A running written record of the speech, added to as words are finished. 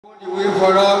The way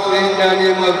for us in the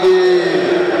name of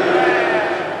Jesus.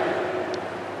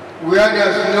 Where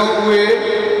there's no way,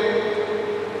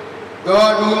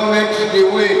 God who makes the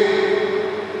way.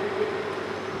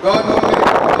 God who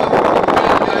makes the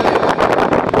way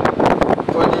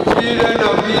for the children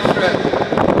of Israel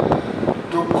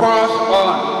to cross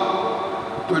on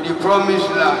to the promised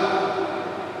land.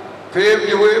 Pave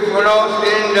the way for us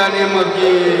in the name of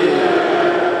Jesus.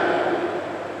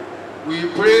 We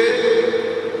pray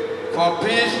for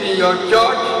peace in your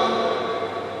church,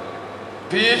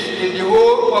 peace in the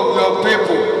whole of your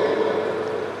people.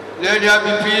 Let there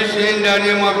be peace in the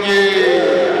name of Jesus.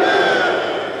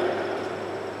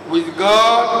 With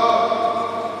God,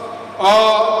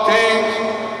 all things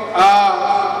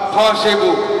are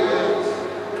possible.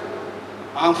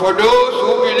 And for those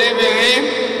who believe in Him,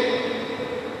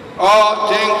 all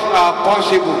things are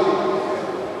possible.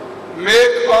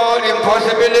 Make all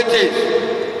impossibilities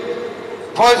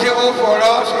possible for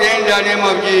us in the name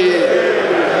of Jesus.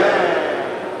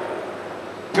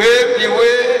 Pave the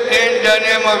way in the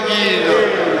name of Jesus.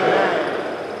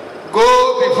 Go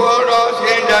before us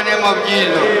in the name of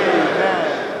Jesus.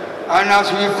 And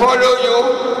as we follow you,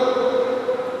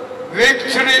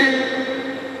 victory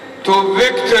to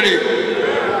victory,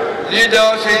 lead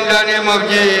us in the name of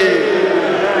Jesus.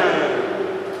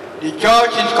 The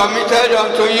church is committed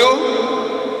unto you.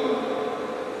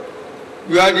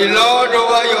 You are the Lord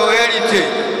over your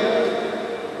heritage.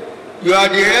 You are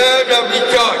the head of the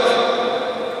church.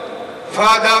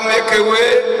 Father, make a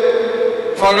way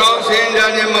for us in the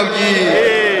name of Jesus.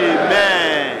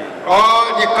 Amen.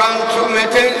 All the council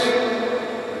meetings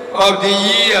of the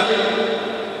year,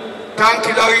 thank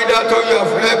you, Lord, that you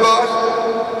have favored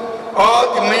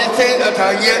all the meetings that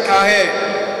are yet ahead.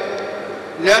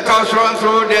 Let us run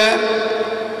through them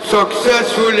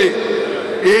successfully.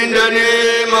 In the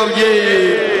name of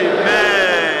Jesus.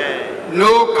 Amen.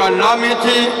 No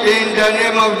calamity in the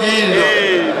name of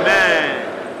Jesus.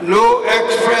 Amen. No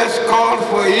express call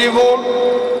for evil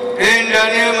in the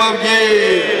name of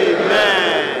Jesus.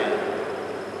 Amen.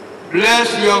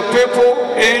 Bless your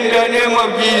people in the name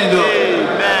of Jesus.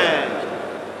 Amen.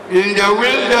 In the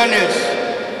wilderness,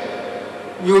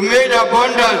 you made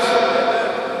abundance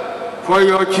for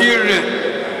your children.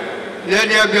 Let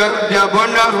there be the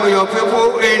abundance for your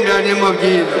people in the name of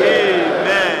Jesus.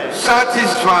 Amen.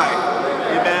 Satisfy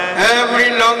every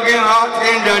longing heart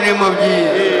in the name of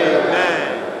Jesus.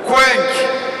 Amen. Quench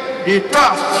the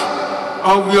thirst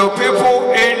of your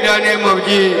people in the name of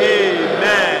Jesus.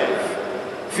 Amen.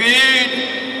 Feed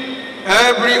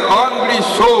every hungry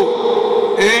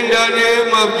soul in the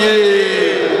name of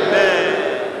Jesus.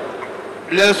 Amen.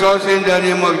 Bless us in the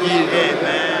name of Jesus.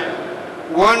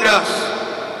 Amen. Wonders,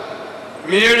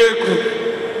 miracles,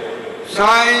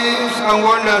 signs and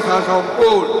wonders as of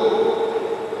old.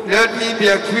 Let me be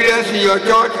experienced in your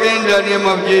church in the name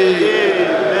of Jesus.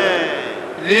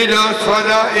 Amen. Lead us,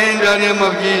 Father, in the name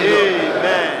of Jesus.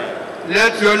 Amen.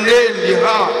 Let your name be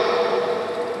heard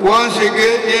once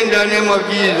again in the name of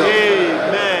Jesus.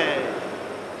 Amen.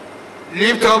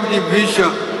 Lift up the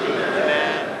vision.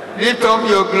 Amen. Lift up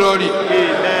your glory.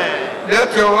 Amen.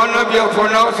 Let your honor be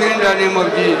upon us in the name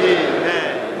of Jesus.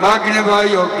 Amen. Magnify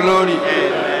your glory.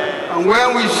 Amen. And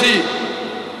when we see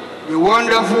the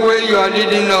wonderful way you are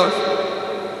leading us,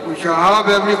 we shall have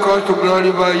every cause to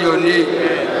glorify your name.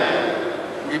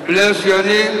 Amen. We bless your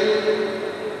name.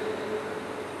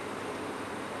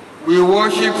 We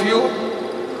worship you.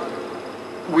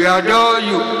 We adore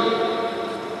you.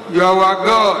 You are our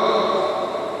God.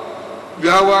 You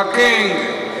are our King.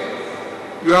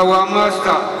 You are our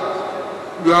Master.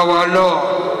 You are our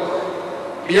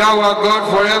Lord. Be our God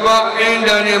forever in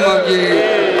the name of Jesus.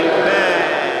 Amen.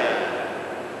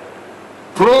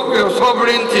 Prove your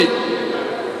sovereignty,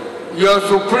 your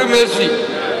supremacy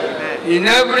in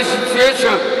every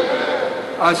situation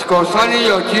as concerning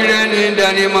your children in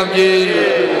the name of Jesus.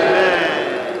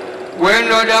 Amen.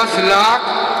 When others lack,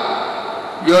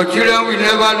 your children will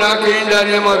never lack in the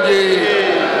name of Jesus.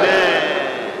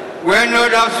 Amen. When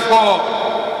others fall,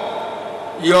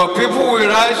 your people will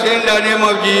rise in the name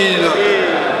of Jesus.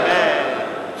 Amen.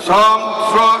 Some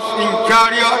trust in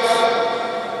chariots,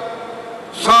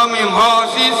 some in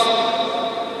horses.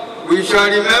 We shall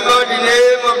remember the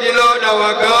name of the Lord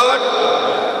our God.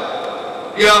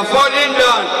 They are falling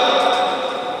down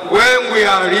when we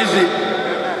are risen.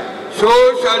 So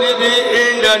shall it be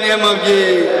in the name of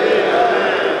Jesus.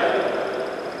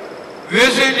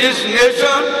 Visit this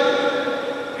nation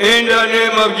in the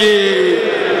name of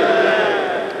Jesus.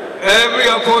 Every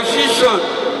opposition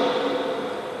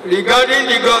regarding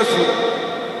the gospel,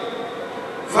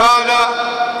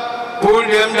 Father, pull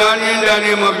them down in the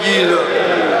name of Jesus.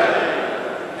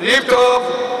 lift up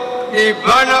the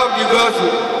banner of the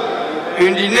gospel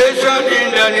in the nation in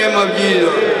the name of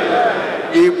Jesus.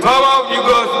 The power of the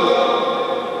gospel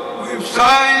with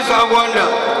signs and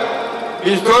wonders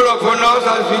bestowed upon us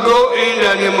as we go in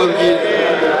the name of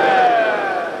Jesus.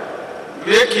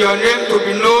 Make your name to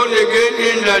be known again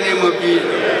in the name of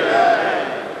Jesus.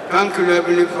 Thank you,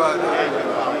 Heavenly Father.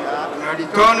 And at the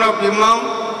turn of the month,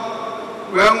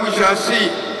 when we shall see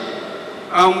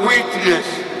and witness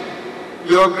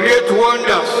your great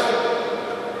wonders,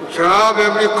 we shall have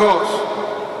every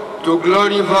cause to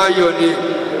glorify your name.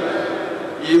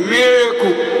 The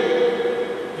miracle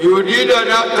you did at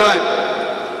that time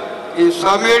in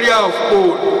Samaria of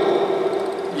old,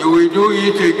 you will do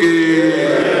it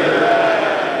again.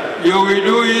 You will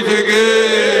do it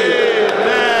again.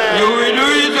 You will do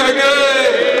it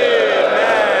again.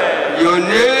 Your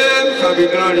name shall be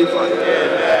glorified.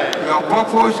 Your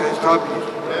purpose established.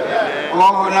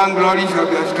 All honor and glory shall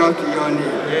be ascribed to your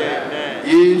name.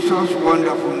 In Jesus'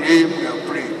 wonderful name we are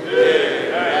praying.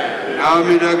 Now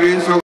may the grace of